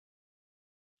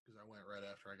right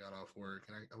after I got off work,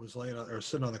 and I was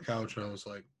sitting on the couch, and I was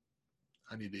like,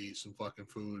 I need to eat some fucking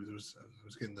food. I was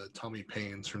getting the tummy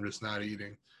pains from just not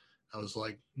eating. I was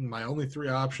like, my only three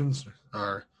options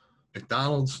are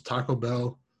McDonald's, Taco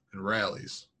Bell, and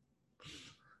Rally's.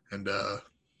 And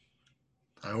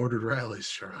I ordered Rally's,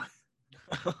 Charlie.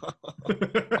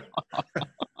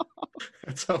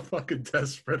 That's how fucking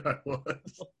desperate I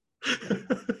was.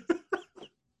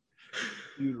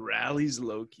 Dude, Rally's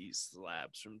low-key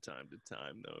slaps from time to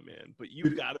time, though, man. But you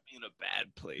gotta be in a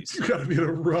bad place. You gotta be in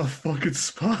a rough fucking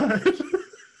spot.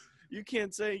 You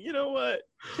can't say, you know what,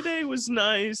 today was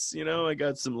nice. You know, I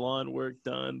got some lawn work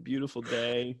done. Beautiful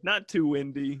day. Not too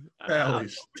windy.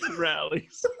 Rally's.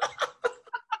 Rally's.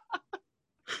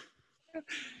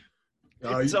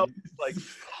 It's always like,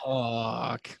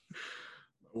 fuck.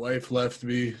 My wife left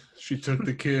me. She took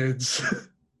the kids.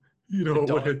 You know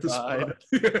what hit the spot?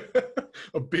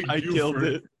 A big I Buford. killed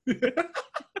it.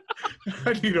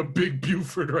 I need a big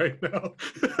Buford right now.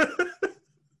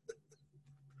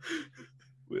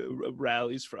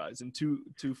 Rally's fries and two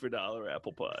for $1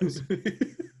 apple pies.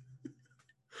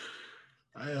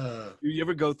 You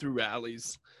ever go through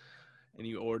Rally's and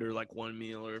you order like one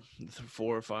meal or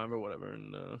 4 or 5 or whatever,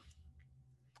 and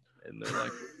they're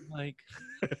like,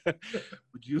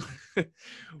 would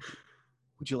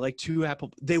you like 2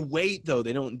 apple? They wait though.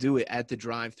 They don't do it at the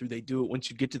drive-through. They do it once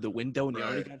you get to the window and you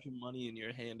already got your money in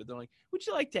your hand. And they're like, would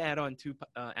you like to add on 2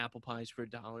 apple pies for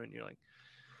 $1? And you're like,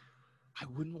 I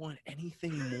wouldn't want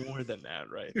anything more than that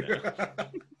right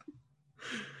now.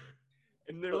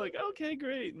 And they're like, okay,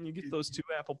 great. And you get those 2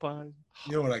 apple pies.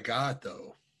 You know what I got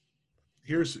though?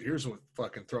 Here's what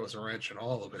fucking throws a wrench in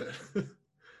all of it.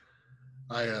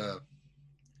 I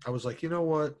was like, you know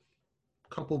what?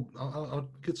 I'll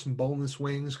get some boneless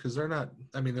wings because they're not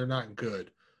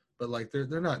good, but like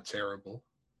they're not terrible.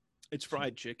 It's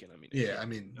fried chicken. I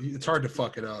mean, it's hard to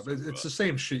fuck it up. It's the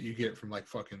same shit you get from like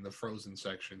fucking the frozen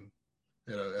section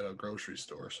at a grocery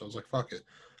store. So I was like, fuck it,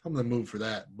 I'm gonna move for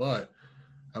that. But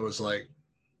I was like,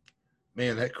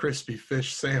 man, that crispy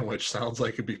fish sandwich sounds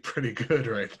like it'd be pretty good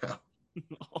right now.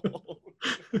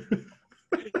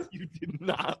 You did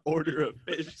not order a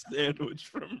fish sandwich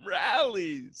from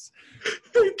Rally's.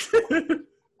 I did.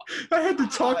 I had to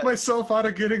talk myself out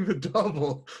of getting the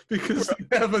double because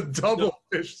they have a double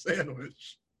fish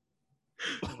sandwich.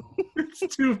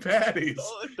 It's 2 patties,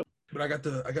 but I got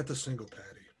the single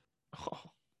patty.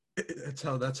 Oh.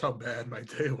 That's how bad my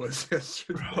day was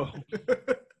yesterday. Bro.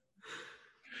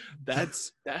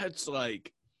 That's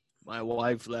like my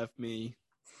wife left me.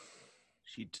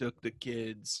 She took the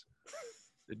kids.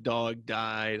 The dog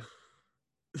died,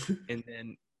 and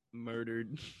then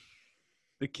murdered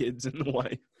the kids and the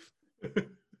wife.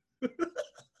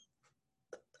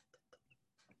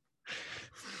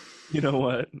 You know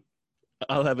what?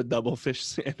 I'll have a double fish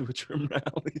sandwich from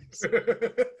Rally's.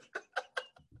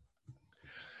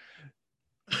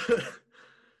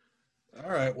 All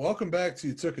right, welcome back to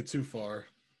You Took It Too Far.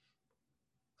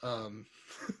 Can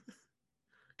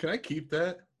I keep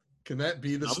that? Can that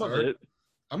be the start?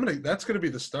 That's gonna be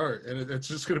the start, and it's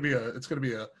just gonna be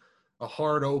a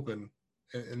hard open,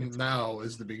 and now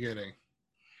is the beginning.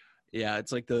 Yeah,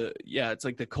 it's like the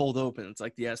cold open. It's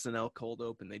like the SNL cold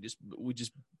open. We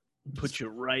just put you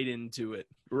right into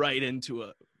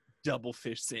a double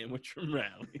fish sandwich from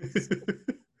Rally's.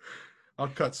 I'll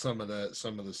cut some of the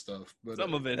stuff, but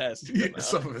some of it has to come out.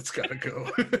 Some of it's got to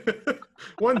go.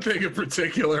 One thing in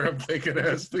particular, I'm thinking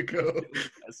has to go. It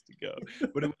has to go.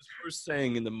 But it was worth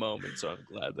saying in the moment, so I'm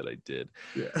glad that I did.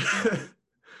 Yeah.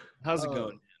 How's it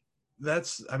going?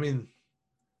 That's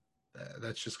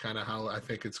just kind of how I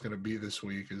think it's going to be this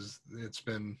week.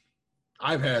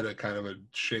 I've had a kind of a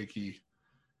shaky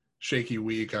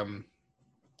week. I'm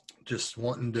just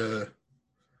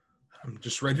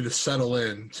ready to settle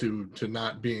in to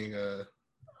not being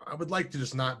I would like to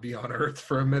just not be on Earth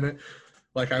for a minute.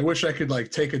 Like, I wish I could like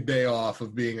take a day off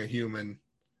of being a human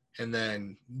and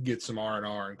then get some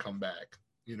R&R and come back.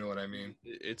 You know what I mean?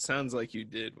 It sounds like you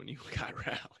did when you got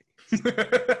Rally's.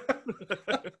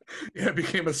 Yeah, I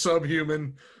became a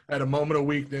subhuman at a moment of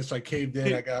weakness. I caved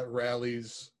in. I got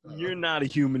Rally's. You're not a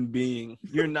human being.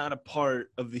 You're not a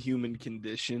part of the human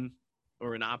condition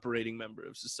or an operating member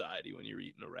of society when you're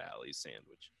eating a Rally's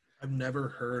sandwich. I've never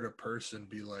heard a person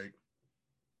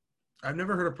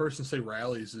say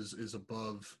Rally's is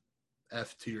above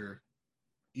F tier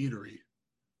eatery.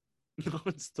 No,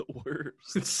 it's the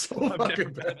worst. It's so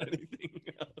fucking bad.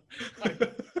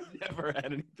 I've never had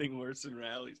anything worse than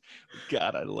Rally's.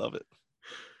 God, I love it.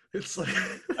 It's like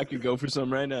I could go for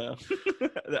some right now.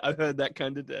 I've had that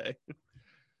kind of day.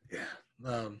 Yeah.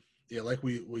 Yeah, like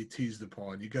we teased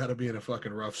upon, you got to be in a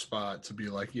fucking rough spot to be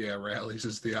like, yeah, rallies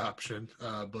is the option.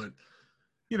 But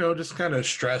just kind of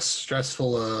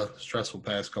stressful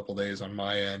past couple days on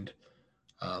my end.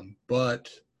 But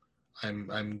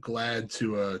I'm glad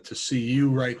to see you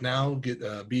right now.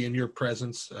 Be in your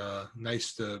presence.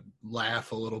 Nice to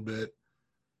laugh a little bit.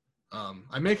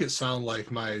 I make it sound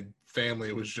like my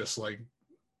family was just like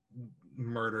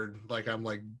murdered. Like I'm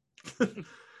like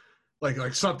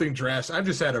like something drastic. I've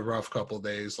just had a rough couple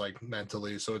days, like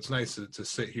mentally. So it's nice to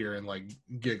sit here and like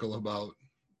giggle about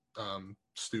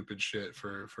stupid shit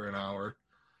for an hour.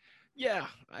 Yeah,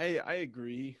 I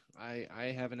agree.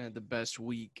 I haven't had the best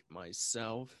week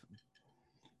myself.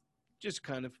 Just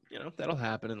kind of, that'll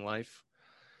happen in life.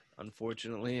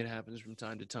 Unfortunately, it happens from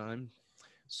time to time.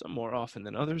 Some more often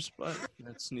than others, but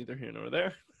that's neither here nor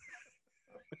there.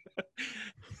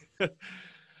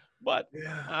 But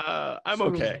I'm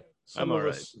okay. Some of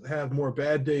us have more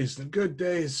bad days than good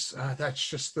days. That's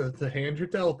just the hand you're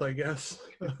dealt, I guess.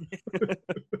 It's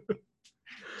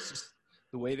just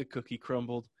the way the cookie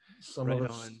crumbled right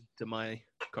on to my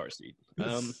car seat.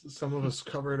 Some of us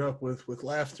cover it up with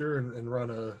laughter and run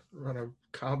a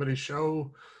comedy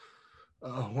show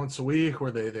once a week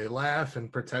where they laugh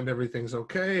and pretend everything's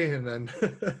okay, and then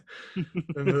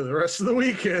and the rest of the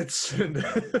week hits. And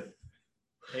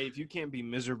hey, if you can't be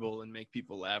miserable and make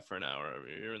people laugh for an hour,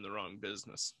 you're in the wrong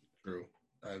business. True.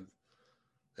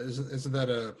 Isn't that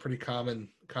a pretty common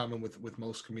with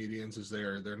most comedians? Is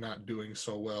they're not doing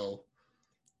so well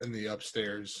in the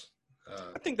upstairs.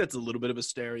 I think that's a little bit of a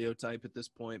stereotype at this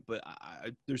point, but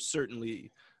there's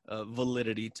certainly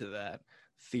validity to that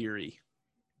theory.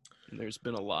 And there's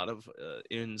been a lot of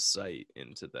insight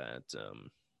into that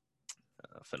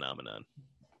phenomenon.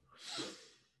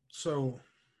 So,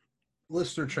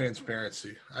 listener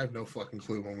transparency. I have no fucking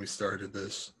clue when we started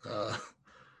this.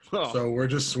 So we're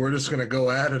just gonna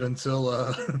go at it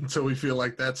until we feel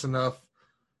like that's enough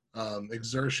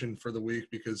exertion for the week,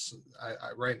 because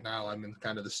I right now I'm in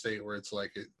kind of the state where it's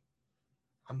like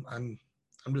I'm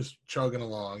just chugging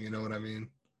along, you know what I mean?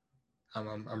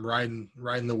 I'm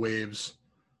riding the waves,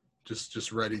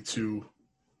 just ready to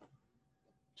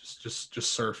just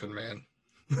surfing, man.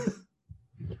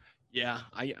 Yeah,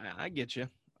 I get you.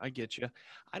 I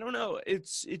don't know.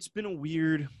 It's been a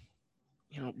weird,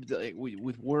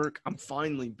 with work. I'm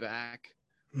finally back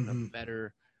on a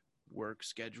better work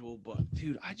schedule, but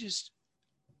dude, I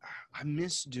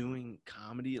miss doing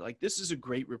comedy. Like, this is a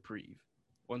great reprieve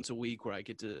once a week where I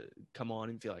get to come on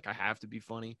and feel like I have to be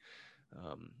funny.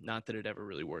 Not that it ever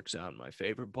really works out in my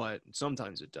favor, but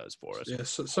sometimes it does for us. Yeah,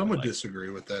 so some would disagree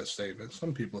with that statement.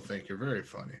 Some people think you're very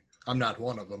funny. I'm not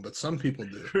one of them, but some people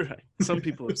do. Right. Some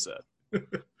people have said.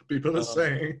 People are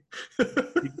saying.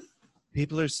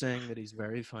 People are saying that he's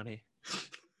very funny.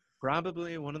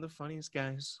 Probably one of the funniest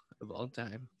guys of all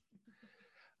time.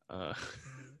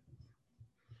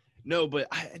 No, but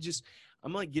I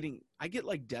get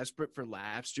like desperate for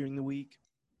laughs during the week.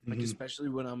 Like, especially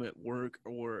when I'm at work,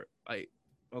 or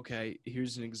okay,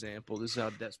 here's an example. This is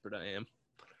how desperate I am.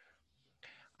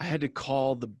 I had to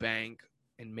call the bank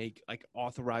and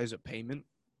authorize a payment.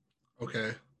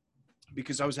 Okay.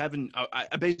 Because I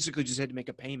basically just had to make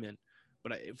a payment,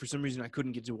 but for some reason I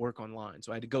couldn't get to work online.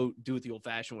 So I had to go do it the old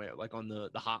fashioned way, like on the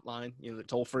hotline, the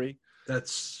toll free. That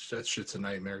shit's a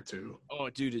nightmare too. Oh,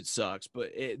 dude, it sucks,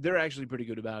 but they're actually pretty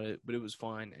good about it, but it was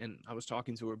fine. And I was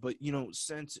talking to her, but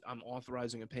since I'm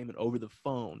authorizing a payment over the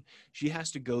phone, she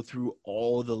has to go through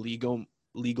all the legal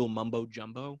mumbo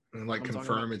jumbo. And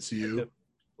confirm it's you.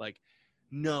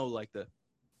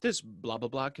 This blah blah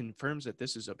blah confirms that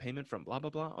this is a payment from blah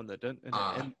blah blah on the and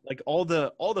all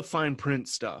the fine print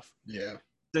stuff. Yeah.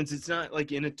 Since it's not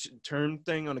like in a term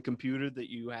thing on a computer that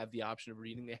you have the option of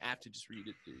reading, they have to just read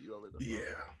it to you over the phone.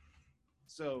 Yeah.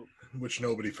 So, which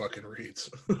nobody fucking reads.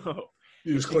 Oh,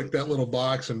 you just click that little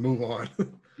box and move on.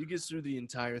 She gets through the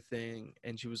entire thing,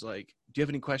 and she was like, "Do you have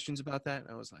any questions about that?"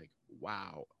 And I was like,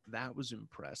 "Wow, that was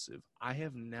impressive. I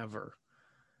have never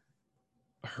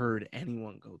heard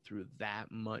anyone go through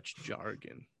that much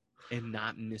jargon and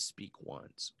not misspeak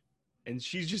once." And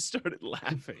she just started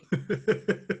laughing.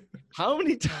 How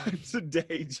many times a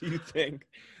day do you think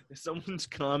someone's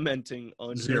commenting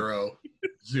on Zero.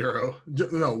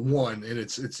 No, one, and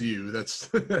it's you. That's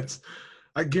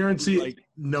I guarantee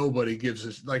nobody gives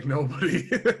us nobody.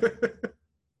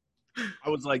 I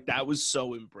was like, that was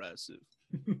so impressive.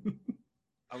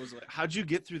 I was like, how'd you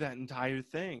get through that entire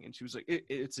thing? And she was like,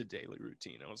 it's a daily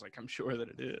routine. I was like, I'm sure that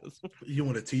it is. You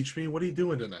want to teach me? What are you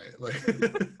doing tonight?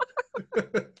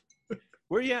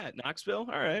 Where you at? Knoxville?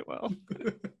 All right, well.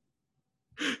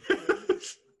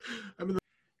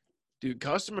 Dude,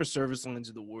 customer service lines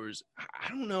are the worst. I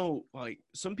don't know. Like,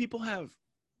 some people have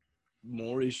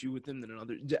more issue with them than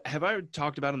others. Have I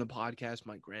talked about on the podcast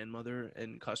my grandmother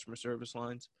and customer service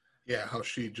lines? Yeah, how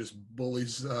she just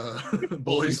bullies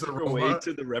Bullies the her way robot.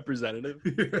 to the representative.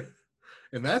 Yeah.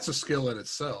 And that's a skill in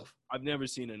itself. I've never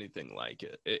seen anything like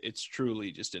it. It's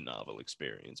truly just a novel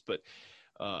experience. But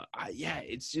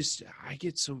it's just I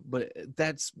get so. But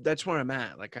that's where I'm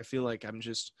at. Like, I feel like I'm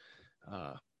just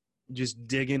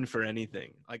digging for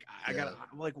anything. Like, I gotta.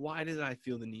 I'm like, why did I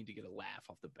feel the need to get a laugh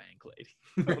off the bank lady?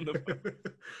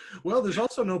 Well, there's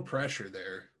also no pressure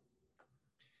there.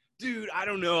 Dude, I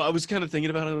don't know. I was kind of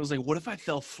thinking about it. I was like, what if I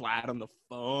fell flat on the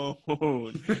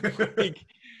phone?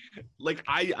 like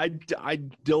I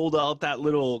doled out that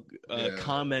little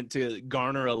comment to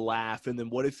garner a laugh, and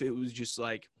then what if it was just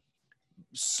like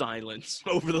silence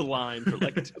over the line for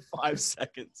like 5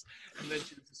 seconds, and then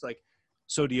she was just like,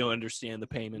 so do you understand the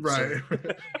payment? Right.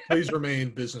 Please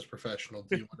remain business professional.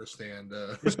 Do you understand?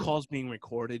 This call's being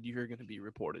recorded. You're going to be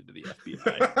reported to the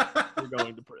FBI. You're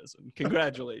going to prison.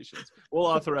 Congratulations. We'll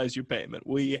authorize your payment.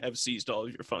 We have seized all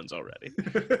of your funds already.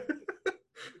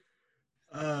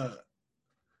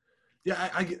 Yeah,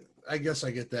 I guess I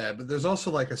get that, but there's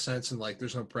also like a sense in like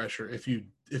there's no pressure. If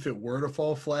it were to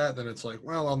fall flat, then it's like,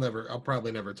 well, I'll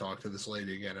probably never talk to this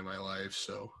lady again in my life.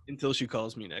 So until she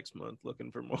calls me next month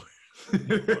looking for more.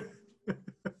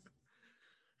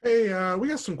 Hey, we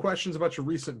got some questions about your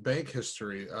recent bank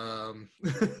history.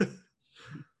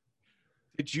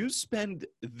 Did you spend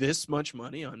this much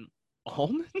money on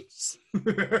almonds?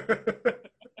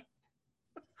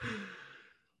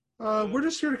 We're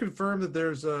just here to confirm that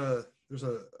there's a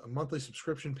monthly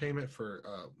subscription payment for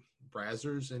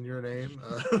Brazzers in your name.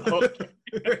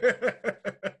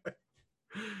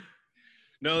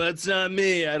 No, that's not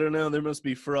me. I don't know. There must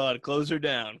be fraud. Close her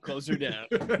down. Close her down.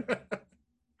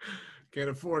 Can't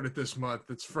afford it this month.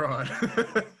 It's fraud.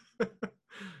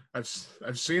 I've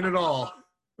seen it all.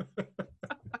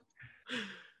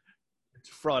 It's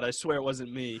fraud. I swear it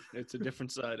wasn't me. It's a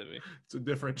different side of me. It's a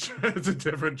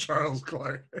different Charles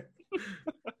Clark.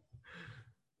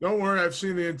 Don't worry, I've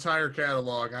seen the entire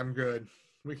catalog. I'm good.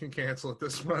 We can cancel it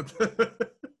this month. Oh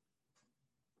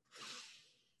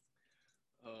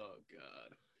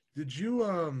God. Did you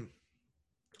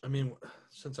I mean,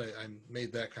 since I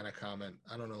made that kind of comment,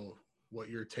 I don't know what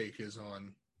your take is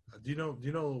on do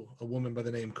you know a woman by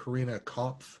the name Karina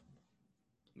Kopf?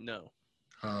 No.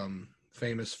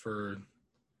 Famous for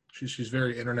she's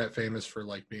very internet famous for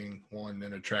like being one,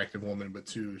 an attractive woman, but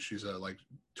two, she's a like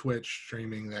Twitch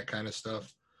streaming, that kind of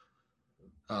stuff.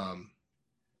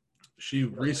 She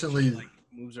recently she, like,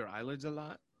 moves her eyelids a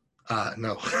lot.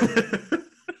 No.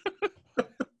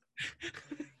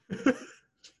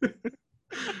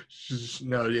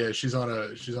 She's on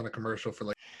a commercial for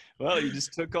like. Well, you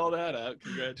just took all that out.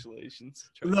 Congratulations.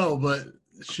 No, but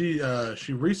she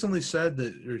recently said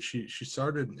that, or she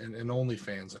started an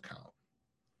OnlyFans account,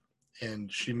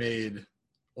 and she made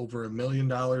over $1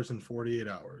 million in 48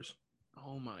 hours.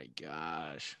 Oh my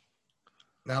gosh.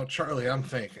 Now, Charlie, I'm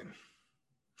thinking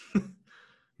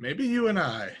maybe you and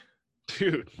I,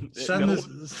 dude, send our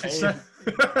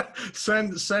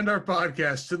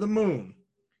podcast to the moon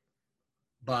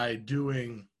by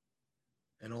doing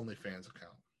an OnlyFans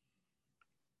account.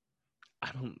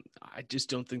 I just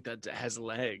don't think that has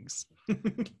legs.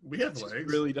 We have legs. I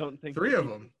really don't think 3 of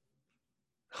them.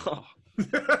 Oh.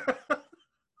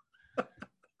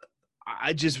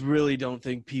 I just really don't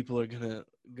think people are gonna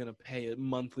pay a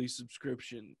monthly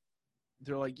subscription.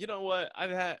 They're like, you know what?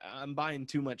 I'm buying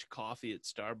too much coffee at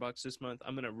Starbucks this month.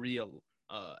 I'm gonna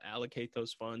allocate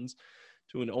those funds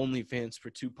to an OnlyFans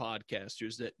for 2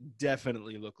 podcasters that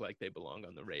definitely look like they belong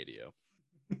on the radio.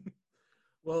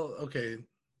 Well, okay.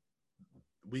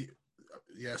 We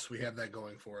have that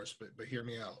going for us, but hear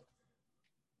me out.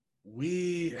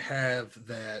 We have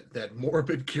that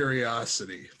morbid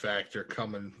curiosity factor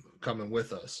coming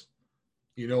with us.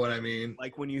 You know what I mean?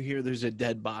 Like when you hear there's a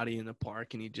dead body in the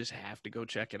park and you just have to go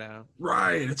check it out.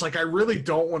 Right. It's like, I really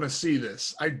don't want to see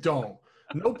this. I don't.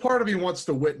 No part of me wants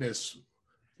to witness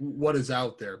what is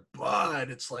out there, but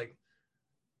it's like,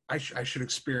 I should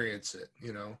experience it,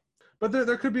 you know? But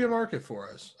there could be a market for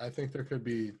us. I think there could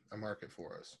be a market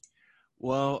for us.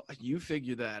 Well, you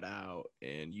figure that out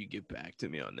and you get back to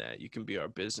me on that. You can be our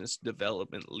business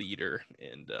development leader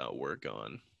and work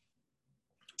on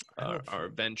our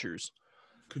ventures.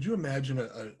 Could you imagine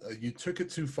a you took it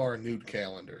too far nude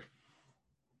calendar?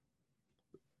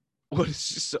 What is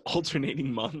just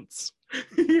alternating months?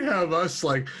 You have us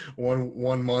like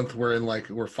one month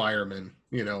we're firemen,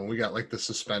 we got like the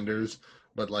suspenders,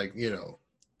 but like,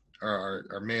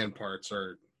 our man parts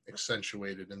are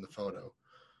accentuated in the photo.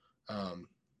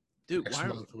 Dude, Next why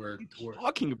are month we're you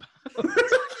talking about? What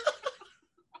the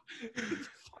fuck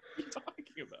are you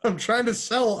talking about? I'm trying to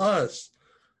sell us.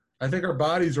 I think our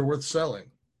bodies are worth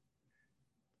selling.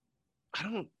 I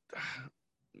don't.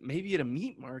 Maybe at a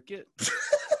meat market.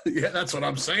 Yeah, that's what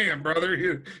I'm saying, brother.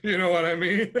 You know what I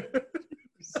mean?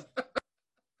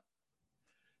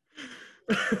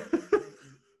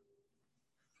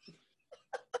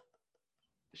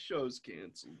 Show's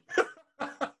canceled.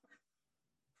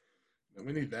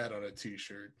 We need that on a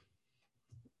t-shirt.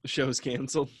 The show's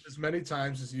canceled. As many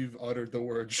times as you've uttered the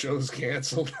word "show's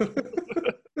canceled"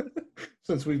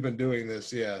 since we've been doing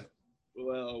this, yeah.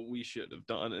 Well, we should have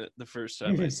done it the first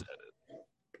time I said it,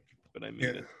 but I mean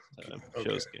it this time. Okay.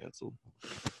 Show's canceled.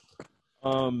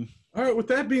 All right. With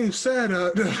that being said,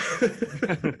 all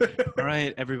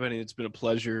right, everybody, it's been a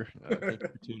pleasure. Thank you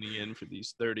for tuning in for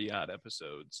these 30-odd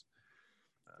episodes.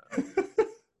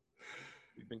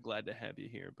 We've been glad to have you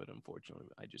here, but unfortunately,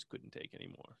 I just couldn't take any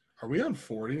more. Are we on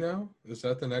 40 now? Is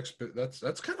that the next bit?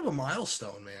 That's kind of a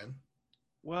milestone, man.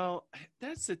 Well,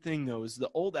 that's the thing, though, is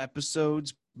the old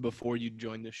episodes before you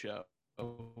join the show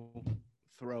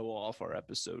throw off our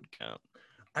episode count.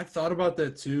 I thought about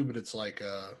that too, but it's like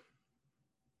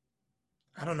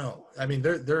I don't know. I mean,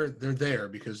 they're there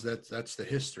because that's the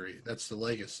history, that's the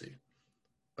legacy.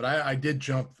 But I did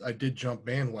jump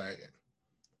bandwagon.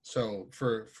 So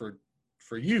for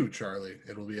you, Charlie,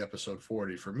 it'll be episode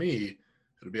 40. For me,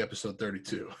 it'll be episode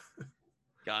 32.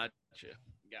 Gotcha.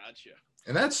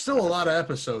 And that's still a lot of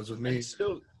episodes with me.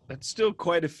 That's still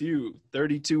quite a few.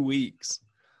 32 weeks.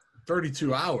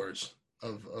 32 hours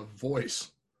of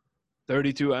voice.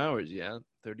 32 hours, yeah.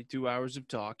 32 hours of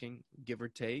talking, give or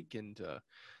take, and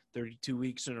 32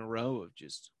 weeks in a row of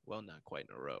just, well, not quite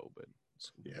in a row, but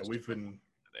yeah, we've been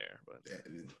there. But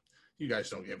you guys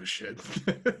don't give a shit.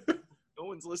 No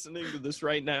one's listening to this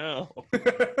right now.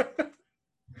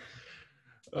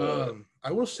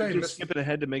 I will say, just skip it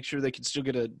ahead to make sure they can still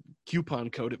get a coupon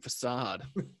code at Facade.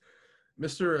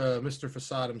 Mr.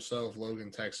 Facade himself,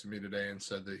 Logan, texted me today and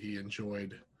said that he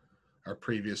enjoyed our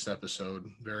previous episode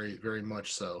very, very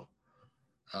much so.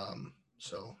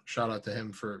 So shout out to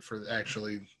him for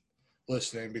actually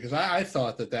listening, because I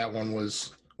thought that one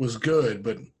was good,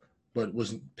 but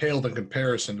was paled in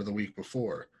comparison to the week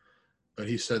before. But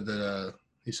he said that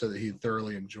he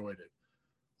thoroughly enjoyed it,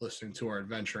 listening to our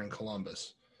adventure in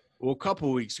Columbus. Well, a couple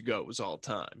of weeks ago it was all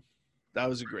time. That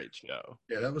was a great show.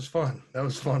 Yeah, that was fun. That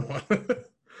was a fun one.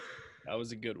 That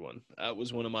was a good one. That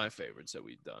was one of my favorites that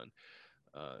we've done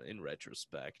in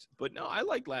retrospect. But no, I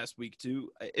liked last week too.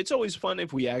 It's always fun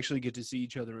if we actually get to see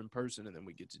each other in person and then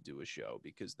we get to do a show,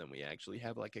 because then we actually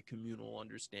have like a communal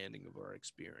understanding of our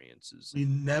experiences. We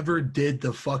never did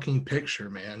the fucking picture,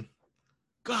 man.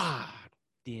 God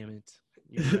damn it.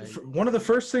 Right. One of the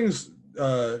first things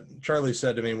Charlie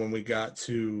said to me when we got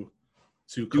to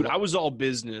dude, I was all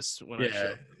business when I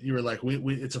showed. You were like, we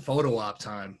it's a photo op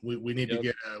time. We need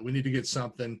to get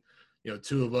something,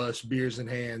 two of us, beers in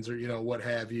hands, or what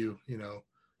have you,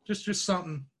 just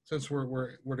something, since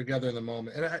we're together in the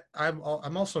moment. And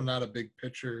I'm also not a big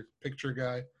picture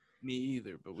guy. Me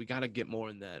either, but we got to get more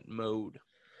in that mode.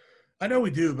 I know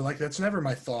we do, but like that's never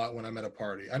my thought when I'm at a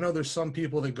party. I know there's some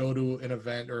people that go to an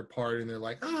event or a party and they're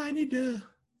like, I need to,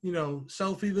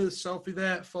 selfie this, selfie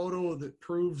that photo that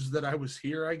proves that I was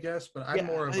here, I guess. But I'm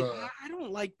more of I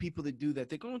don't like people that do that.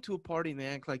 They go into a party and they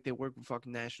act like they work for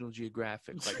fucking National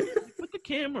Geographic. Like, put the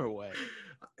camera away.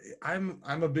 I'm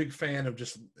a big fan of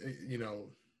just,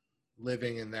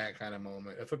 living in that kind of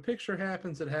moment. If a picture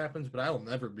happens, it happens, but I'll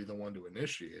never be the one to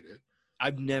initiate it. I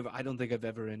don't think I've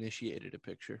ever initiated a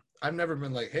picture. I've never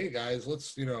been like, hey guys,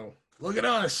 let's, look at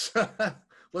us.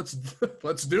 let's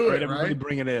do it. Everybody, right?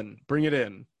 Bring it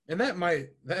in. And that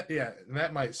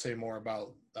might say more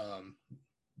about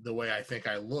the way I think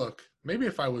I look. Maybe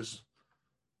if I was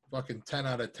fucking 10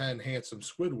 out of 10 handsome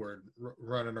Squidward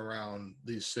running around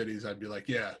these cities, I'd be like,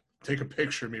 yeah, take a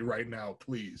picture of me right now,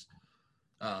 please.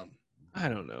 I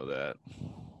don't know that.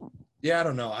 Yeah, I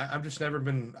don't know. I've just never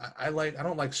been. I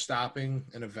don't like stopping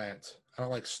an event. I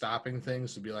don't like stopping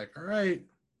things to be like, all right,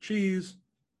 cheese.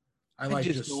 I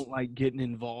just don't like getting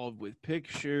involved with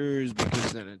pictures,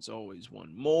 because then it's always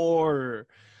one more.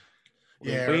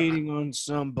 We're waiting on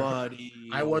somebody.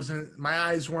 My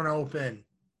eyes weren't open.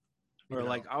 Or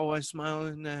like, oh, I smile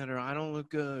in that, or I don't look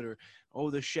good, or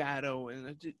oh, the shadow,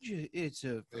 and it's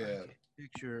a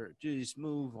picture. Just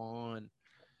move on.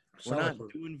 We're not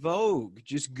doing Vogue.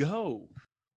 Just go.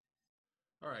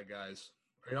 All right, guys.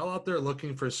 Are y'all out there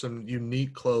looking for some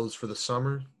unique clothes for the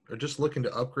summer, or just looking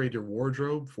to upgrade your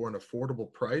wardrobe for an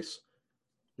affordable price?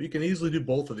 But you can easily do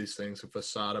both of these things at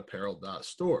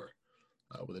facadeapparel.store.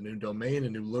 With a new domain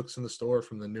and new looks in the store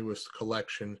from the newest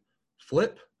collection,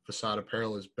 Flip, Facade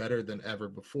Apparel is better than ever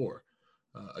before.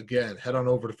 Again, head on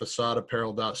over to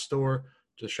facadeapparel.store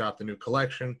to shop the new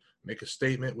collection, make a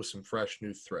statement with some fresh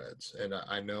new threads. And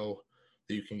I know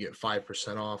that you can get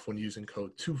 5% off when using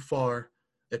code TOOFAR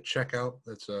at checkout.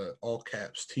 That's all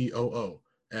caps TOOFAR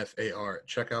at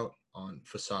checkout on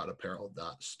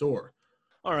facadeapparel.store.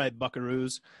 All right,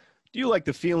 buckaroos. Do you like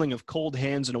the feeling of cold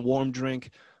hands and a warm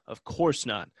drink? Of course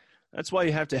not. That's why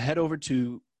you have to head over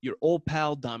to your old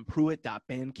pal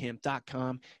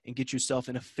donpruitt.bandcamp.com and get yourself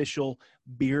an official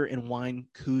beer and wine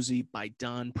koozie by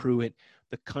Don Pruitt,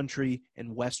 the country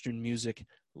and western music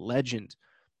legend.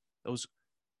 Those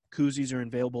koozies are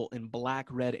available in black,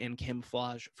 red, and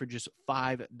camouflage for just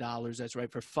 $5. That's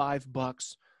right, for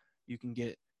 $5 you can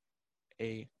get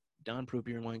a Don Pruitt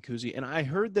beer and wine koozie. And I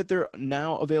heard that they're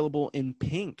now available in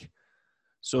pink.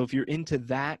 So if you're into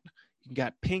that, you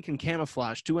got pink and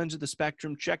camouflage, two ends of the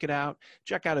spectrum. Check it out.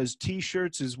 Check out his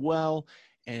T-shirts as well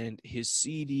and his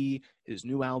CD, his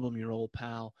new album, Your Old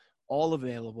Pal, all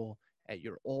available at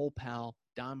your old pal,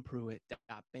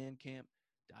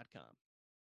 donpruitt.bandcamp.com.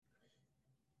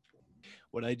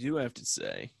 What I do have to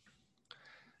say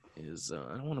is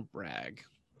I don't want to brag.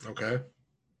 Okay.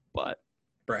 But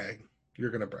brag. You're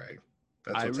going to brag.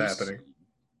 That's what's happening.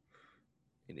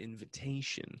 An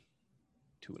invitation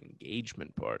to an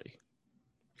engagement party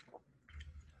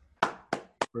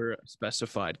for a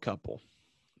specified couple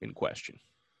in question.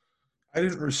 I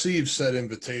didn't receive said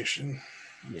invitation.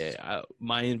 Yeah,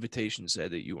 my invitation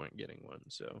said that you weren't getting one,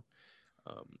 so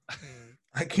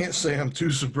I can't say I'm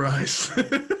too surprised.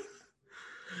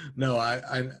 No,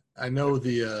 I know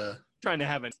the trying to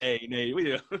have an A, Nate. We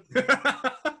do.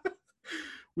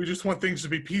 We just want things to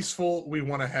be peaceful. We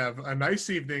want to have a nice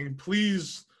evening.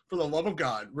 Please, for the love of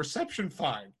God, reception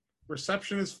fine.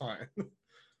 Reception is fine.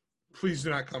 Please do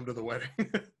not come to the wedding.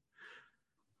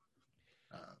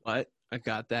 But I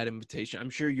got that invitation. I'm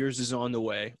sure yours is on the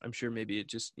way. I'm sure maybe it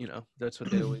just, that's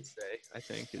what they always say, I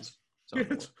think, is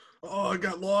I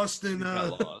got lost in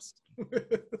got lost.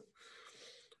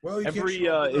 Well, every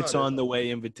it's on the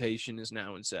way invitation is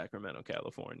now in Sacramento,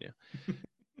 California.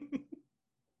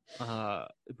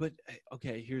 But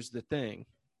okay, here's the thing.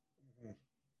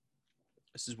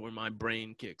 This is where my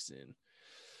brain kicks in.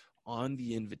 On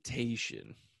the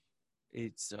invitation,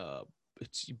 it's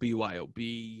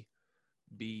BYOB,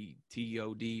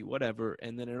 BTOD, whatever,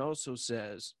 and then it also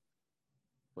says,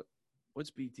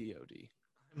 what's BTOD?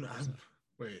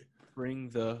 Wait. Bring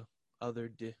the other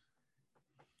dick.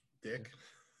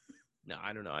 No,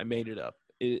 I don't know. I made it up.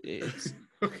 It's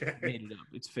okay. I made it up.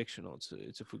 It's fictional.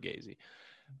 It's a fugazi.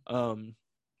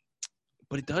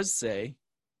 But it does say,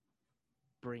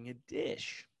 bring a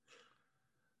dish.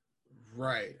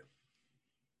 Right.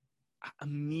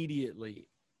 Immediately.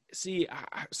 See,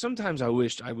 sometimes I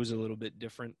wished I was a little bit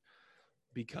different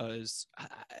because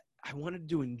I wanted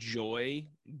to enjoy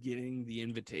getting the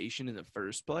invitation in the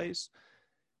first place.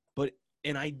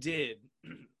 And I did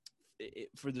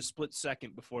for the split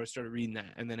second before I started reading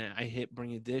that. And then I hit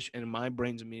bring a dish, and my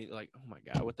brain's immediately like, oh, my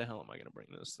God, what the hell am I going to bring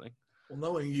to this thing? Well,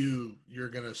 knowing you're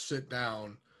going to sit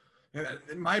down.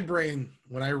 And my brain,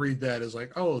 when I read that, is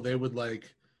like, oh, they would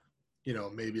like,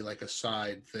 maybe like a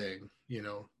side thing,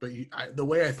 But the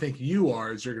way I think you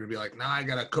are is you're going to be like, nah, I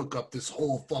got to cook up this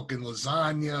whole fucking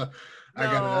lasagna.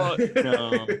 No,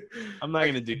 I'm not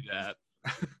going to do that.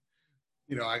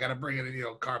 I got to bring it in,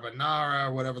 carbonara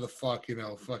or whatever the fuck,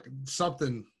 fucking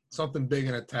something big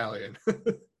in Italian.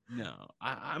 No,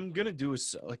 I'm going to do a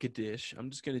dish. I'm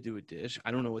just going to do a dish.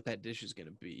 I don't know what that dish is going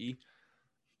to be.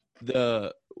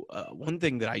 The one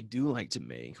thing that I do like to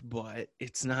make, but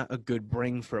it's not a good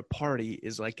bring for a party,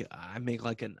 is I make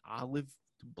like an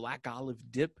black olive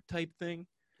dip type thing.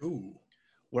 Ooh.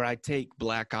 Where I take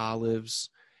black olives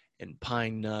and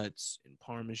pine nuts and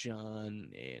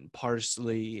Parmesan and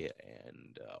parsley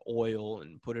and oil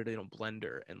and put it in a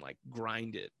blender and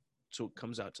grind it so it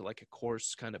comes out to a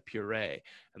coarse kind of puree,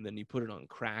 and then you put it on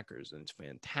crackers, and it's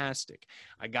fantastic.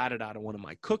 I got it out of one of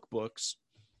my cookbooks.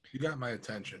 You got my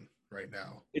attention right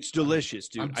now. It's delicious,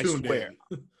 dude. I swear.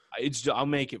 I'll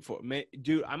make it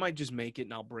dude. I might just make it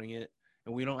and I'll bring it,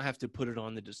 and we don't have to put it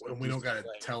on the display. We don't gotta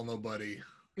tell nobody.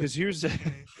 Because here's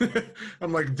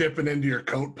I'm dipping into your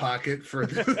coat pocket for.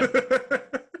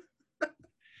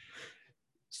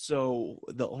 So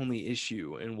the only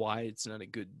issue and why it's not a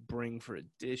good bring for a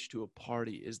dish to a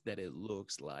party is that it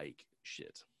looks like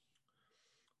shit.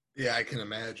 Yeah, I can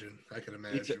imagine.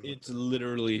 It's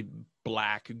literally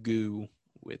black goo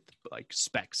with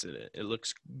specks in it. It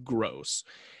looks gross.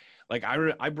 Like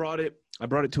I brought it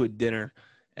to a dinner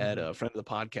at a friend of the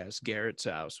podcast, Garrett's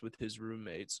house, with his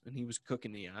roommates, and he was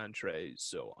cooking the entrees.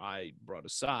 So I brought a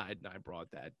side, and I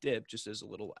brought that dip just as a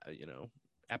little,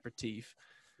 aperitif.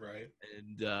 Right.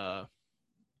 And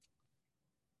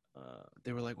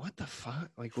they were like, "What the fuck?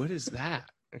 Like, what is that?"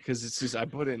 Because it's just I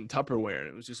put it in Tupperware, and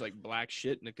it was just like black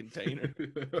shit in a container.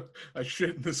 I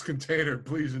shit in this container.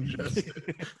 Please ingest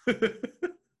it.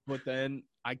 But then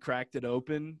I cracked it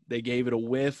open. They gave it a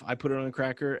whiff. I put it on a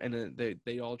cracker, and then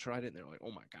they all tried it, and they're like,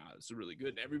 "Oh my god, this is really good."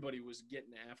 And everybody was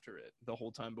getting after it the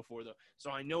whole time before so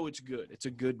I know it's good. It's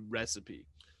a good recipe.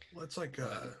 Well, it's like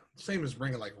same as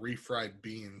bringing like refried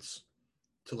beans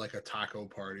to like a taco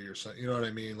party or something. You know what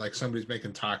I mean? Like somebody's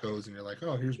making tacos, and you're like,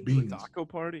 "Oh, here's beans." Taco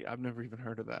party? I've never even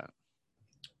heard of that.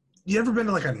 You ever been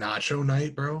to like a nacho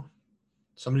night, bro?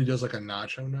 Somebody does like a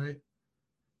nacho night.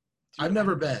 Dude, I've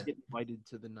never been. Get invited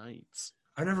to the nights.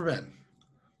 I've never been,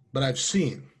 but I've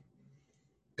seen.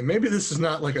 And maybe this is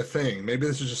not like a thing. Maybe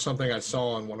this is just something I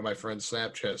saw on one of my friend's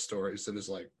Snapchat stories that is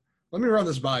like, let me run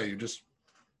this by you.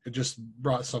 It just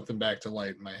brought something back to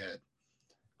light in my head.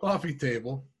 Coffee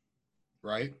table,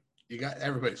 right?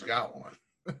 Everybody's got one.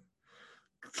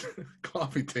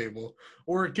 Coffee table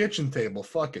or a kitchen table.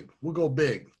 Fuck it. We'll go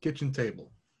big. Kitchen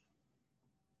table.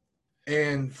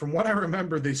 And from what I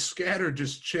remember, they scattered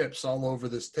just chips all over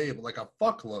this table, like a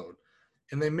fuckload.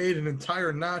 And they made an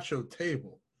entire nacho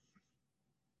table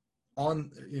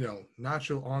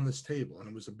nacho on this table. And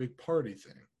it was a big party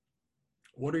thing.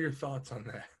 What are your thoughts on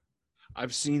that?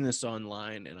 I've seen this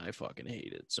online, and I fucking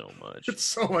hate it so much. It's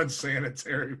so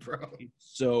unsanitary, bro.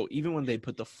 So even when they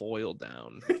put the foil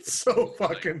down, it's so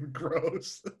fucking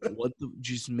gross.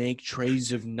 Just make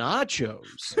trays of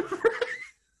nachos.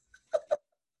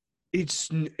 It's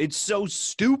so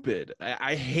stupid.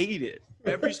 I hate it.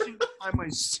 Every single time I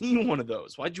see one of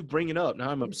those, why'd you bring it up?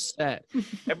 Now I'm upset.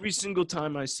 Every single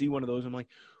time I see one of those, I'm like,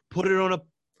 put it on a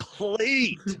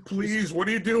plate. Please, what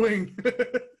are you doing?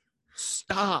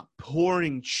 Stop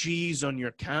pouring cheese on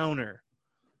your counter.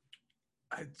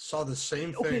 I saw the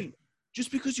same thing. Okay,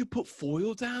 just because you put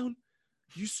foil down,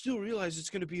 you still realize it's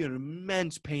going to be an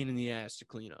immense pain in the ass to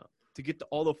clean up. To get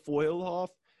all the foil off.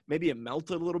 Maybe it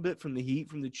melted a little bit from the heat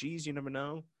from the cheese. You never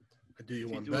know. I do you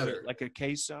one better. Like a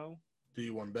queso. Do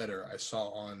you one better. I saw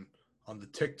on the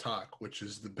TikTok, which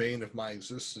is the bane of my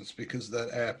existence because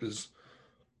that app is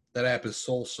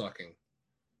soul sucking.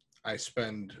 I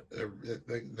spend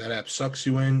that app sucks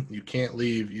you in. You can't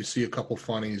leave. You see a couple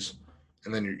funnies,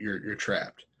 and then you're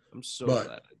trapped. I'm so glad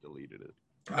I deleted it.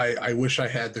 I wish I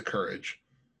had the courage,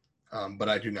 but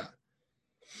I do not.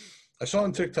 I saw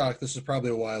on TikTok, this is probably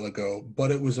a while ago,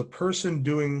 but it was a person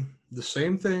doing the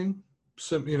same thing,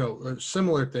 a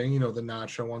similar thing, the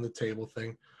nacho on the table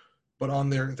thing, but on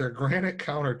their granite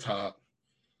countertop,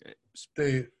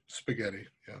 spaghetti.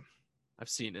 Yeah. I've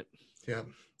seen it. Yeah.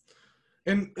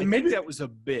 And I maybe think that was a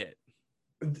bit.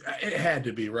 It had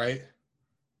to be, right?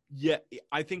 Yeah,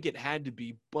 I think it had to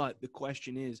be, but the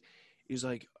question is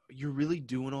like, you're really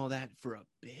doing all that for a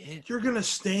bit? You're gonna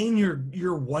stain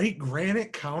your white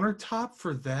granite countertop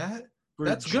for that?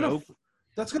 That's gonna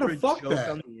fuck that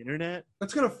on the internet.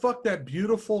 That's gonna fuck that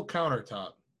beautiful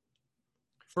countertop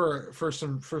for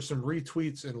some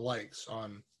retweets and likes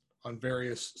on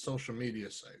various social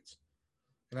media sites.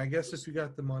 And I guess if you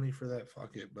got the money for that,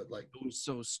 fuck it. But like, it was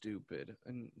so stupid.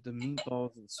 And the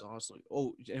meatballs and sauce, and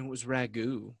it was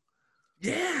ragu.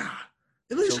 Yeah,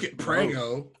 at least get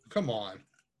Prego. Come on.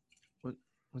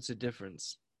 What's the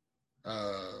difference?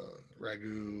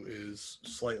 Ragu is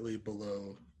slightly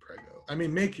below Prego. I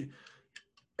mean,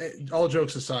 all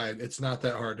jokes aside, it's not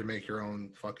that hard to make your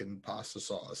own fucking pasta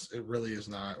sauce. It really is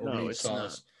not. Or meat sauce.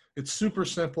 Not. It's super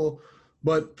simple.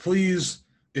 But please,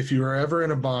 if you are ever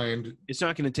in a bind, it's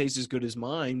not going to taste as good as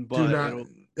mine. But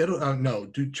no,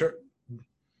 dude.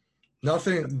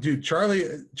 Nothing, dude.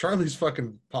 Charlie's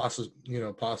fucking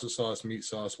pasta sauce, meat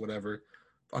sauce, whatever,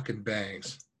 fucking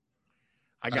bangs.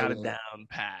 I got it down,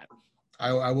 Pat.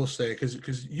 I will say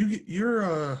because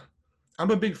you're I'm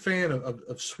a big fan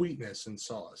of sweetness in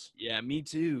sauce. Yeah, me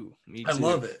too. I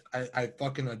love it. I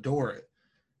fucking adore it.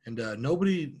 And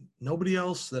nobody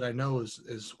else that I know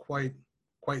is quite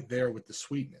there with the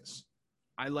sweetness.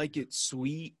 I like it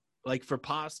sweet, like for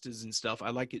pastas and stuff.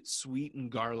 I like it sweet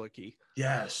and garlicky.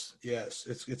 Yes.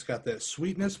 It's got that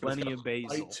sweetness, plenty of basil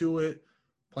bite to it,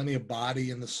 plenty of body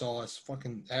in the sauce.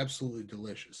 Fucking absolutely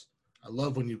delicious. I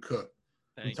love when you cook.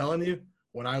 I'm telling you,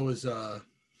 when I was a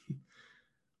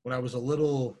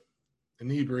little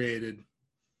inebriated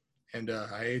and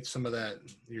I ate some of that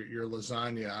your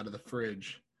lasagna out of the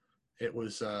fridge, it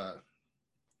was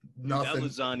Dude, that nothing,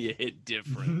 lasagna hit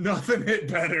different. nothing hit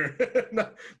better.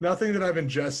 Nothing that I've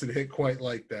ingested hit quite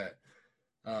like that.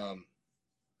 Um,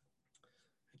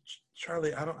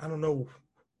 Charlie, I don't know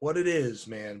what it is,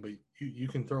 man, but you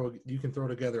can throw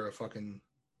together a fucking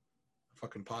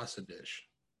pasta dish.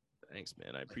 Thanks,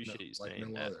 man. I appreciate you like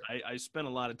saying no that. other. I spent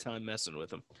a lot of time messing with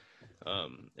them.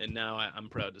 And now I'm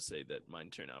proud to say that mine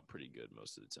turn out pretty good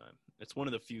most of the time. It's one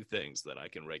of the few things that I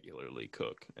can regularly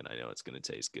cook, and I know it's going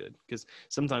to taste good. Because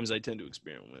sometimes I tend to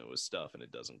experiment with stuff, and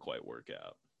it doesn't quite work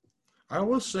out. I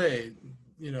will say,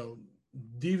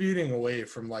 deviating away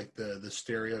from like the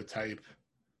stereotype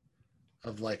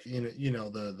of like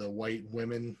the white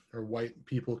women or white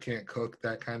people can't cook,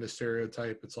 that kind of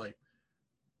stereotype. It's like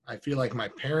I feel like my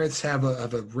parents have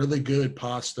a really good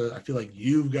pasta. I feel like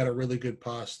you've got a really good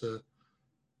pasta.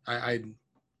 I've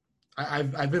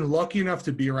been lucky enough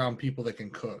to be around people that can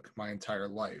cook my entire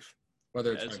life,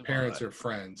 whether it's my parents or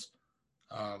friends.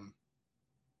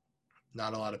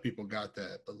 Not a lot of people got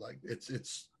that, but like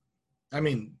it's. I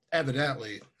mean,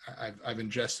 evidently, I've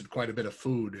ingested quite a bit of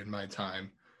food in my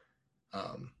time.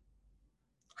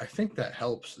 I think that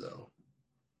helps though.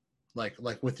 Like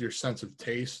with your sense of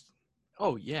taste.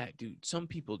 Oh yeah, dude. Some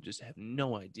people just have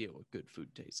no idea what good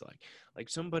food tastes like. Like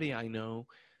somebody I know.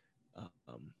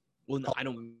 Well, no, I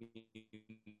don't mean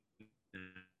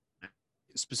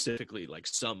specifically like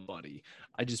somebody.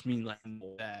 I just mean like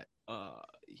that.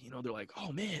 They're like,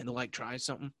 oh man, they'll like try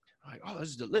something. I'm like, oh, this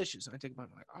is delicious. And I take a bite.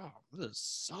 I'm like, oh, this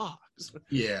sucks.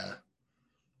 Yeah.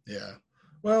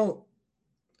 Well,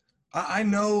 I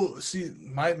know. See,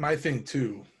 my thing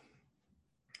too.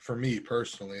 For me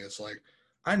personally, it's like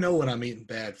I know when I'm eating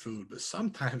bad food, but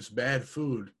sometimes bad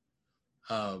food,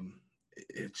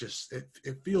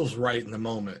 it feels right in the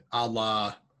moment, a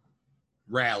la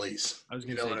rallies. I was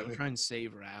gonna say, don't try and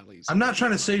save rallies. I'm not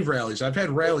trying to save rallies. I've had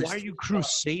rallies. Why are you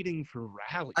crusading for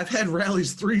rallies? I've had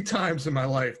rallies 3 times in my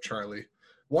life, Charlie.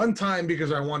 One time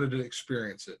because I wanted to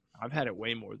experience it. I've had it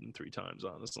way more than 3 times,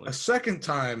 honestly. A second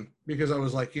time because I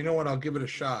was like, you know what, I'll give it a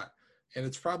shot. And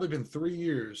it's probably been 3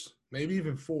 years, maybe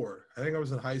even 4. I think I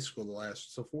was in high school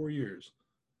 4 years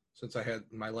since I had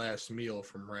my last meal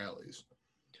from rallies.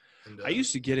 And, I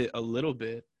used to get it a little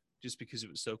bit just because it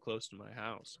was so close to my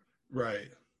house. Right.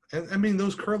 And I mean,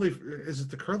 those is it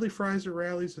the curly fries or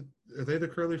rallies? Are they the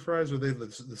curly fries or are they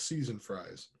the seasoned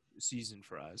fries? Seasoned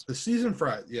fries. The seasoned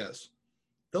fries, yes.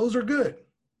 Those are good.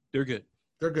 They're good.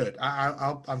 They're good.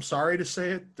 I'm sorry to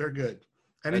say it. They're good.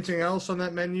 Anything else on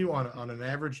that menu on an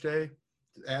average day?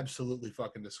 Absolutely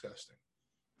fucking disgusting.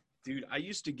 Dude, I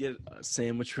used to get a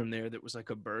sandwich from there that was like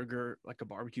a burger, like a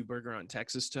barbecue burger on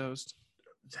Texas toast.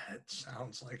 That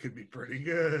sounds like it'd be pretty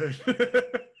good.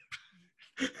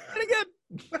 Pretty good.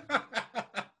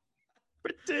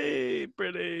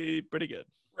 pretty good.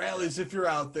 Rallies, if you're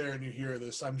out there and you hear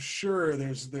this, I'm sure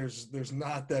there's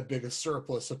not that big a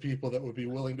surplus of people that would be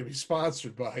willing to be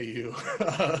sponsored by you.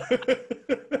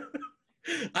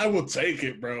 I will take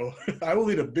it, bro. I will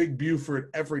eat a Big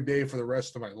Buford every day for the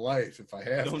rest of my life if I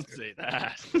have Don't to. say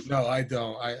that. No, I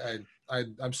don't. I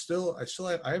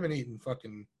haven't eaten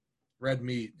fucking red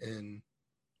meat in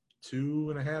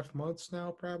 2.5 months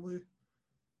now, probably.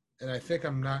 And I think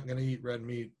I'm not gonna eat red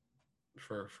meat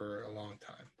for a long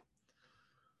time.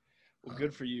 Well,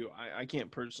 good for you. I can't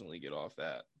personally get off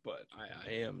that, but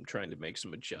I am trying to make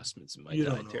some adjustments in my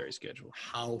dietary schedule.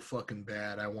 How fucking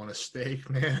bad I want a steak,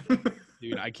 man.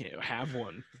 Dude, I can't have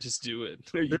one. Just do it.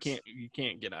 You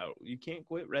can't get out. You can't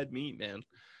quit red meat, man.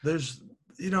 There's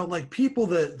like people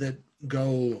that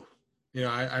go,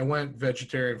 I went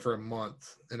vegetarian for 1.5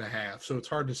 months, so it's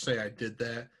hard to say I did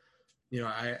that.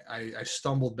 I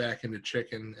stumbled back into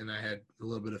chicken and I had a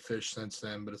little bit of fish since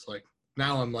then, but it's like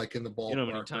now I'm like in the ballpark. You know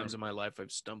how many times in my life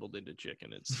I've stumbled into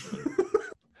chicken? It's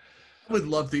I would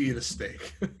love to eat a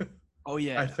steak. Oh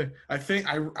yeah. I think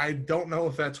I don't know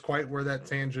if that's quite where that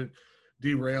tangent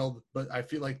derailed, but I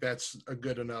feel like that's a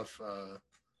good enough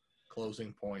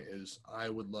closing point. Is I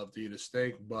would love to eat a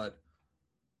steak, but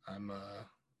I'm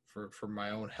for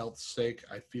my own health's sake,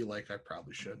 I feel like I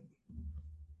probably shouldn't.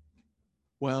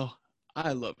 Well,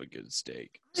 I love a good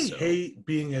steak. I hate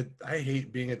being at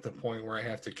the point where I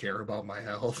have to care about my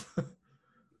health.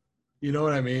 You know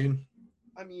what I mean?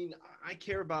 I mean, I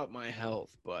care about my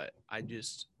health, but I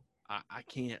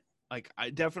can't. Like, I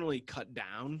definitely cut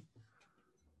down.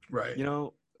 Right.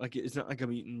 Like it's not like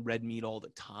I'm eating red meat all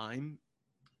the time.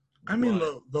 I mean,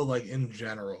 though, like in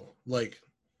general, like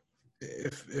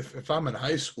if I'm in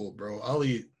high school, bro, I'll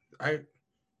eat. I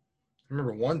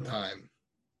remember one time,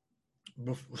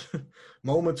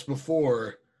 moments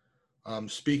before,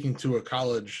 speaking to a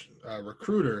college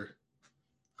recruiter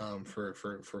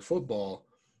for football,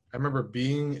 I remember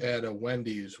being at a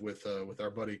Wendy's with our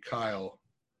buddy Kyle,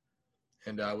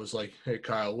 and I was like, "Hey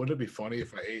Kyle, wouldn't it be funny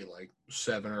if I ate like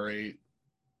 $7 or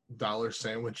 $8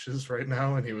 sandwiches right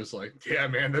now?" And he was like, "Yeah,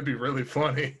 man, that'd be really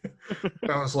funny."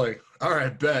 And I was like, "All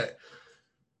right, bet."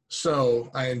 So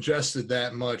I ingested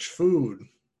that much food.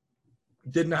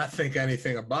 Did not think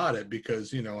anything about it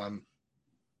because I'm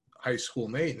high school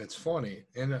Nate and it's funny.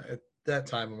 And at that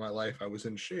time of my life, I was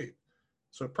in shape,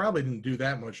 so it probably didn't do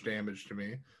that much damage to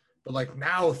me. But like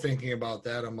now thinking about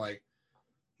that, I'm like,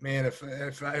 man, if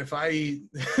I eat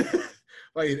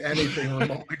if I eat anything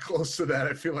remotely close to that,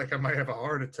 I feel like I might have a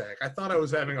heart attack. I thought I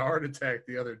was having a heart attack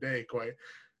the other day,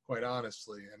 quite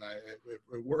honestly, and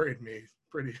it worried me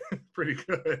pretty pretty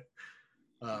good.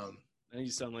 Now you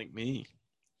sound like me.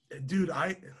 Dude,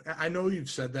 I know you've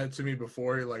said that to me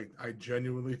before. Like, I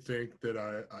genuinely think that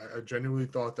I genuinely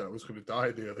thought that I was going to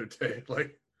die the other day.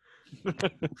 Like,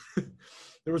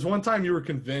 there was one time you were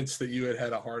convinced that you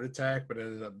had a heart attack, but it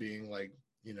ended up being like,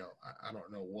 I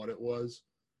don't know what it was,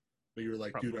 but you were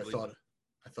like, Probably. dude,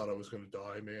 I thought I was going to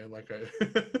die, man. Like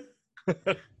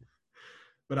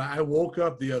but I woke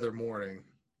up the other morning,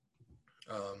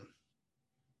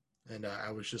 and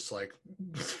I was just like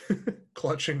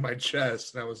clutching my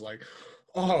chest, and I was like,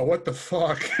 "Oh, what the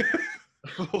fuck?"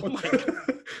 Oh my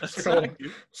God. It's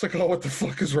like, oh, what the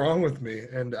fuck is wrong with me?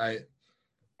 And I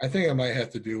think it might have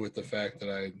to do with the fact that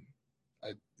I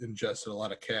ingested a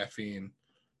lot of caffeine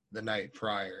the night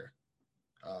prior,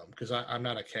 because I'm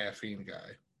not a caffeine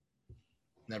guy,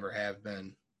 never have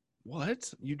been.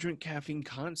 What? You drink caffeine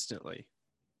constantly?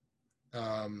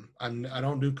 I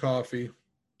don't do coffee.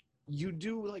 You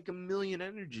do like a million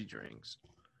energy drinks.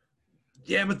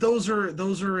 Yeah, but those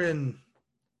are in.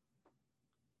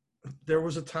 There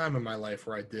was a time in my life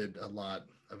where I did a lot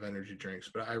of energy drinks,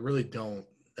 but I really don't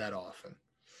that often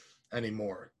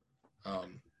anymore.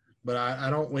 But I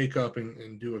don't wake up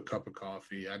and do a cup of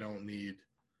coffee. I don't need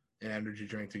an energy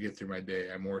drink to get through my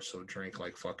day. I more so drink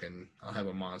like I'll have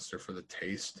a Monster for the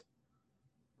taste.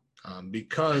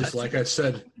 Because That's like I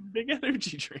said, big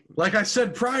energy drink. like I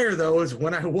said prior though, is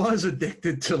when I was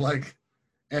addicted to like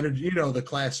energy, the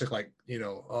classic, like,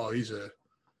 oh,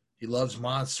 he loves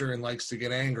Monster and likes to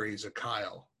get angry. He's a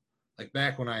Kyle. Like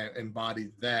back when I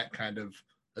embodied that kind of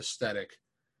aesthetic,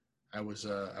 I was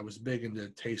big into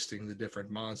tasting the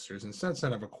different Monsters, and since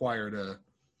then I've acquired a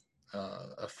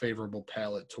favorable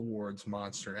palate towards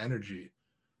Monster Energy,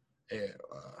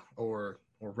 or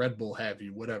Red Bull, have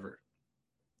you, whatever.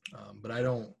 But I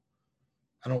don't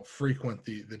frequent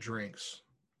the drinks.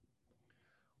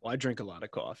 Well, I drink a lot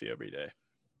of coffee every day.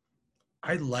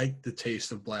 I like the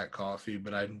taste of black coffee,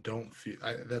 but I don't feel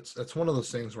that's one of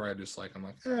those things where I'm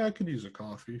like, I could use a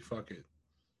coffee. Fuck it.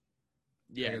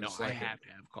 Yeah, no, I have to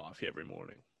have coffee every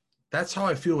morning. That's how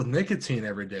I feel with nicotine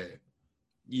every day.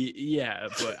 Yeah,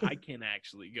 but I can't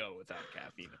actually go without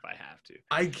caffeine if I have to.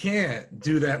 I can't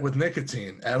do that with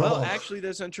nicotine at all. Well, actually,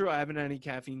 that's not true. I haven't had any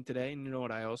caffeine today, and you know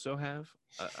what I also have?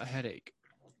 A headache.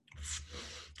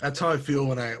 That's how I feel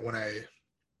when I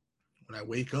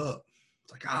wake up.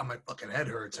 It's like, my fucking head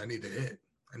hurts. I need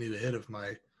a hit of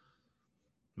my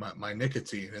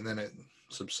nicotine, and then it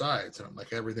subsides, and I'm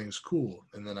like, everything's cool,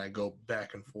 and then I go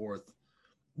back and forth.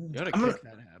 You gotta kick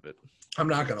that habit. I'm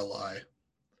not gonna lie.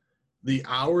 The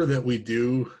hour that we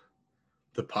do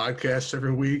the podcast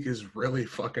every week is really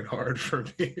fucking hard for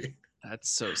me.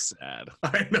 That's so sad.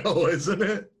 I know, isn't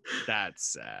it?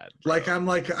 That's sad. Bro.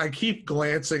 I keep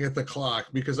glancing at the clock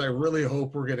because I really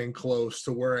hope we're getting close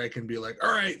to where I can be like,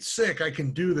 all right, sick, I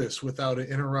can do this without it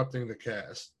interrupting the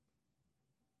cast.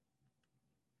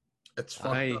 It's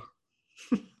fucked up.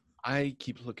 I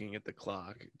keep looking at the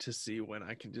clock to see when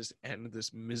I can just end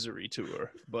this misery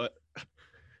tour, but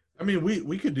I mean,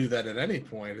 we could do that at any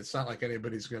point. It's not like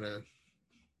anybody's gonna.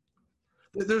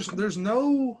 There's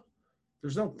no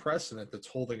precedent that's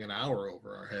holding an hour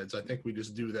over our heads. I think we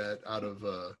just do that out of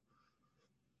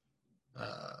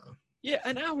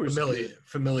an hour's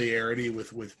familiarity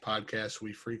with podcasts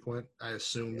we frequent. I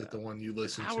assume that the one you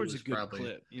listen to is a good probably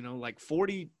clip. Like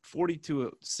 40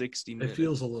 to 60 minutes. It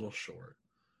feels a little short.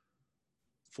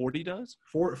 40 does?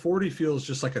 40 feels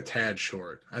just like a tad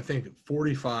short. I think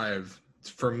 45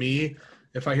 for me.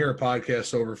 If I hear a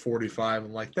podcast over 45,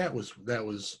 I'm like,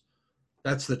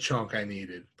 that's the chunk I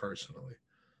needed personally.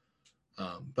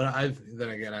 But I've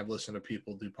listened to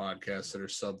people do podcasts that are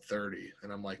sub 30,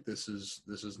 and I'm like, this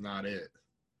is not it.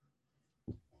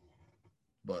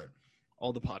 But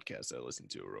all the podcasts I listen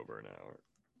to are over an hour.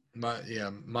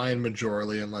 Mine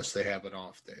majorly, unless they have an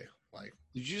off day. Like,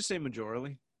 did you just say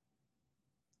majorly?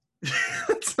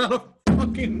 That's not a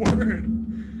fucking word.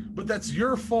 But that's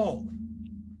your fault.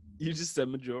 You just said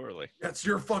majorly. That's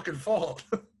your fucking fault.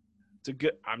 It's a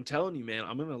good. I'm telling you, man.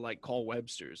 I'm gonna call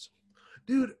Webster's.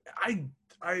 Dude, I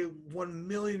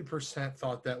 1,000,000%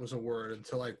 thought that was a word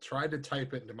until I tried to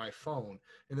type it into my phone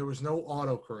and there was no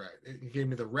autocorrect. It gave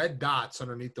me the red dots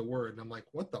underneath the word, and I'm like,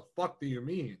 what the fuck do you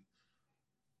mean?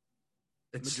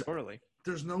 It's Majorly.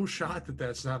 There's no shot that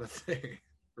that's not a thing,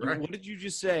 right? What did you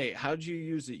just say? How'd you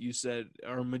use it? You said,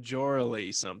 or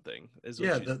majorly something.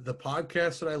 Yeah, the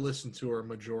podcasts that I listen to are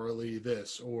majorly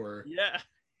this, or yeah.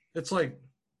 It's like,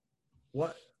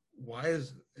 what? Why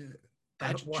is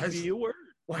that should be a word?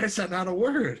 Why is that not a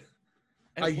word?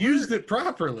 I used it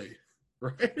properly,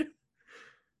 right?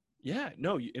 Yeah,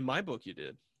 no, in my book you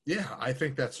did. Yeah, I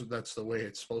think that's the way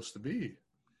it's supposed to be.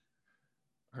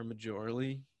 Our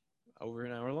majorly over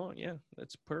an hour long. Yeah,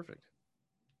 that's perfect.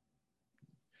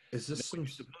 Is this what you're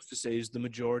supposed to say is the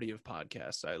majority of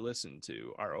podcasts I listen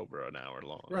to are over an hour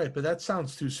long. Right, but that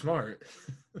sounds too smart.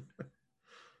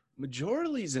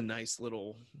 Majorly is a nice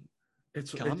little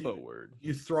combo word.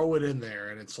 You throw it in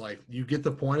there, and it's like you get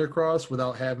the point across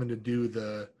without having to do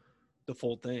the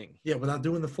full thing. Yeah, without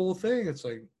doing the full thing. It's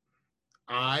like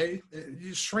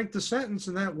you shrink the sentence,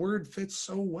 and that word fits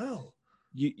so well.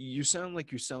 You sound like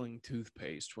you're selling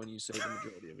toothpaste when you say the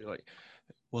majority of it. Like,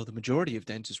 well, the majority of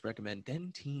dentists recommend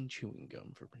Dentyne chewing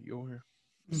gum for your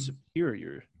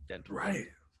superior dental. Right.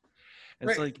 And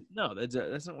it's like, no,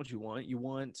 that's not what you want. You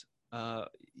want,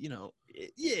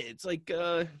 it's like,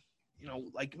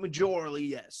 like majorly,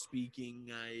 yes, speaking.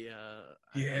 In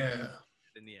the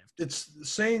afternoon. It's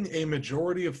saying a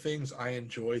majority of things I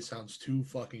enjoy sounds too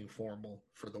fucking formal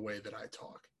for the way that I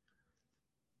talk.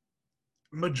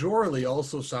 Majorly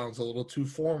also sounds a little too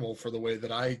formal for the way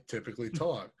that I typically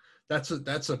talk. That's an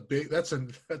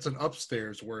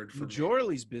upstairs word for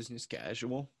majorly's business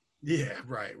casual. Yeah,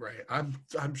 right. I'm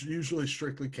usually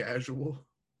strictly casual.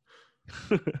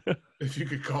 If you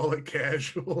could call it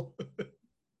casual.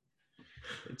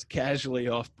 It's casually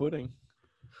off-putting.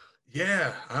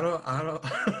 Yeah, I don't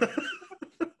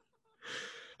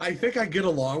I think I get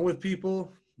along with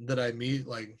people that I meet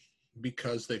like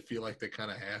because they feel like they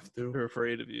kind of have to. They're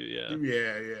afraid of you, yeah.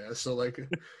 Yeah. So like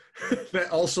that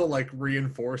also like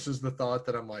reinforces the thought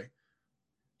that I'm like,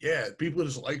 yeah, people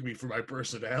just like me for my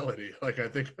personality. Like I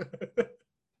think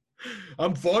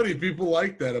I'm funny. People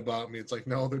like that about me. It's like,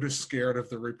 no, they're just scared of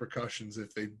the repercussions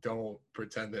if they don't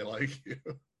pretend they like you.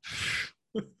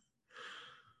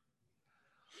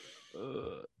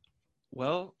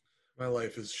 Well, my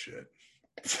life is shit.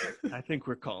 I think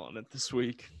we're calling it this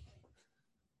week.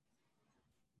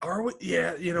 Are we?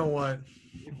 Yeah, you know what?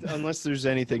 Unless there's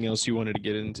anything else you wanted to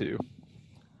get into.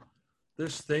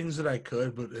 There's things that I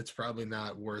could, but it's probably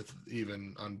not worth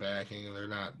even unbacking. They're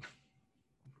not.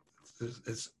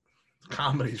 It's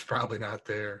comedy's probably not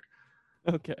there.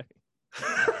 Okay.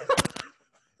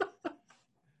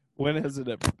 When has it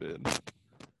ever been?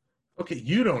 Okay,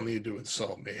 you don't need to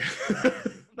insult me.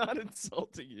 I'm not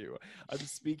insulting you. I'm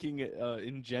speaking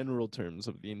in general terms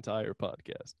of the entire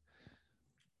podcast.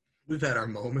 We've had our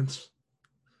moments.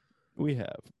 We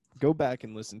have. Go back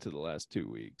and listen to the last 2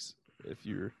 weeks if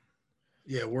you're.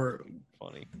 Yeah, we're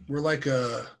funny. We're like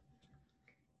a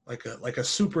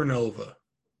supernova.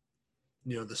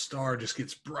 You know, the star just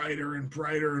gets brighter and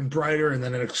brighter and brighter, and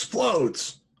then it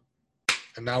explodes.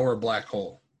 And now we're a black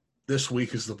hole. This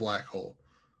week is the black hole.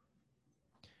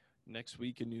 Next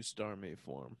week, a new star may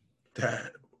form. I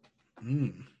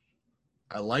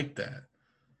like that.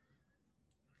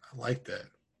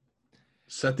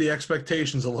 Set the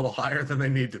expectations a little higher than they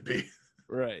need to be.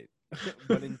 Right.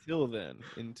 But until then,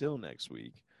 until next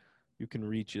week, you can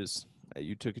reach us at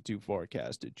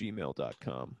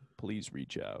youtookittoofarcast@gmail.com. Please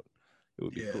reach out. It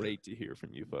would be great to hear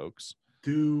from you folks.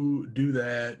 Do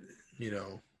that,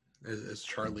 as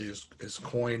Charlie is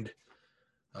coined.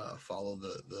 Follow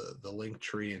the link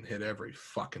tree and hit every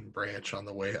fucking branch on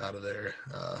the way out of there.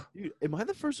 Dude, am I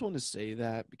the first one to say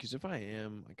that? Because if I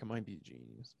am, I might be a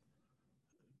genius.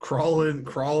 Crawl in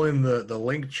the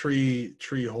link tree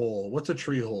hole. What's a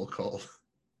tree hole called?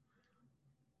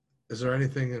 Is there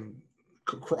anything in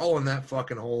crawl in that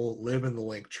fucking hole? Live in the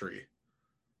link tree.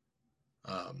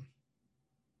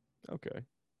 Okay.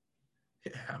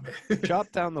 Yeah, man.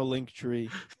 Chop down the link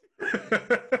tree.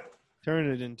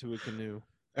 Turn it into a canoe.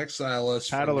 Exile us.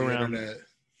 Paddle from the around.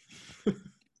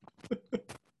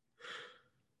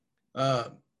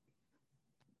 Internet.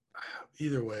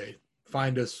 Either way,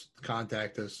 find us,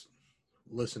 contact us,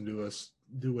 listen to us,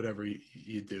 do whatever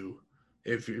you do.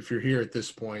 If you're here at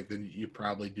this point, then you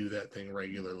probably do that thing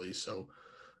regularly. So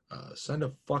send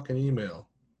a fucking email.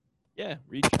 Yeah,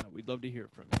 reach out. We'd love to hear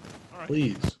from you. All right.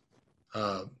 Please.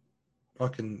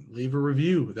 Fucking leave a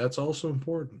review. That's also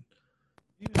important.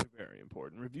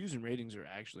 important. Reviews and ratings are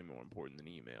actually more important than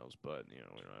emails, but we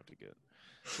don't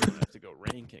have to go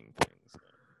ranking things.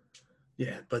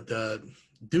 Yeah, but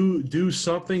do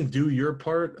something, do your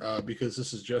part, because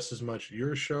this is just as much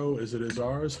your show as it is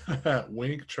ours.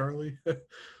 Wink, Charlie.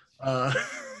 uh,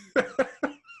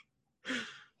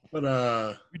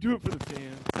 but we do it for the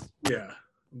fans. yeah.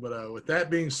 But with that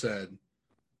being said,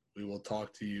 we will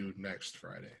talk to you next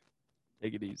Friday.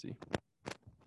 Take it easy.